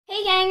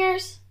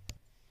hangers!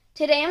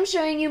 Today I'm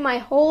showing you my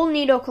whole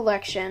Nee Doh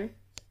collection.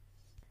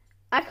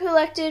 I've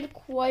collected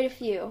quite a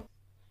few.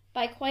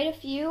 By quite a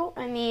few,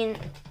 I mean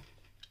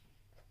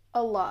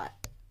a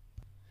lot.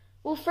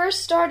 We'll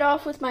first start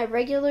off with my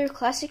regular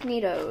classic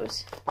Nee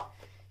Dohs.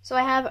 So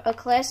I have a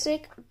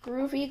classic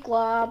Groovy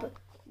Glob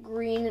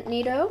green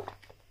Nee Doh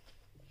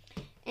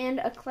and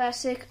a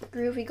classic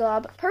Groovy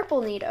Glob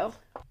purple Nee Doh.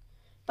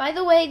 By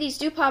the way, these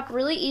do pop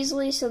really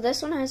easily, so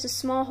this one has a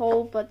small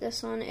hole, but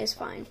this one is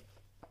fine.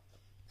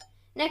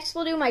 Next,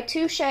 we'll do my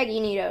two shaggy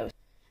Nee Dohs.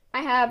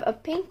 I have a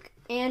pink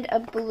and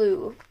a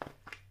blue.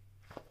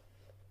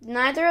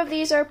 Neither of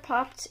these are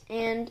popped,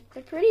 and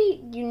they're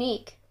pretty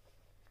unique.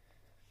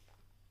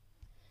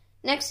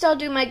 Next, I'll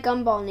do my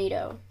gumball Nee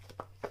Doh.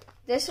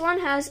 This one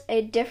has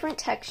a different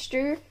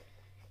texture,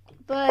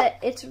 but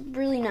it's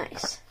really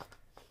nice.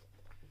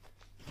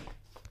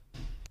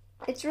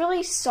 It's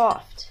really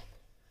soft.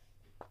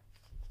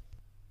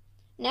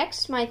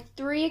 Next, my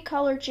three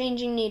color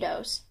changing Nee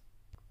Dohs.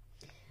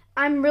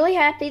 I'm really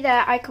happy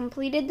that I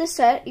completed the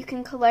set. You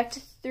can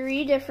collect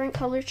 3 different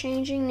color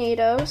changing Nee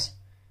Dohs.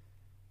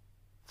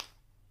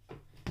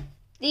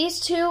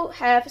 These two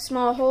have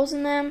small holes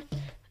in them,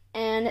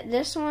 and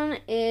this one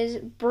is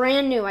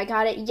brand new. I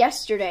got it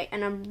yesterday,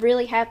 and I'm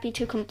really happy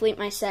to complete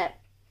my set.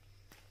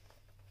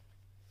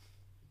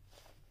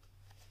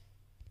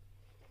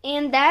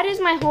 And that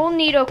is my whole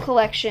Nee Doh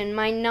collection,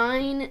 my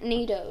 9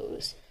 Nee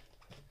Dohs.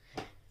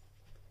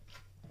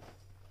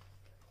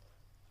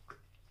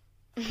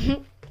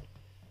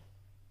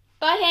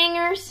 Bye,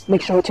 hangers!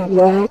 Make sure to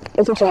like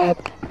and subscribe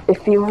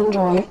if you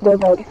enjoy the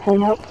vlog.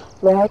 Hangout,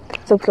 like,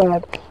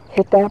 subscribe,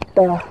 hit that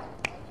bell.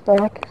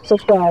 Like,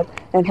 subscribe,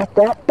 and hit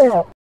that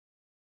bell.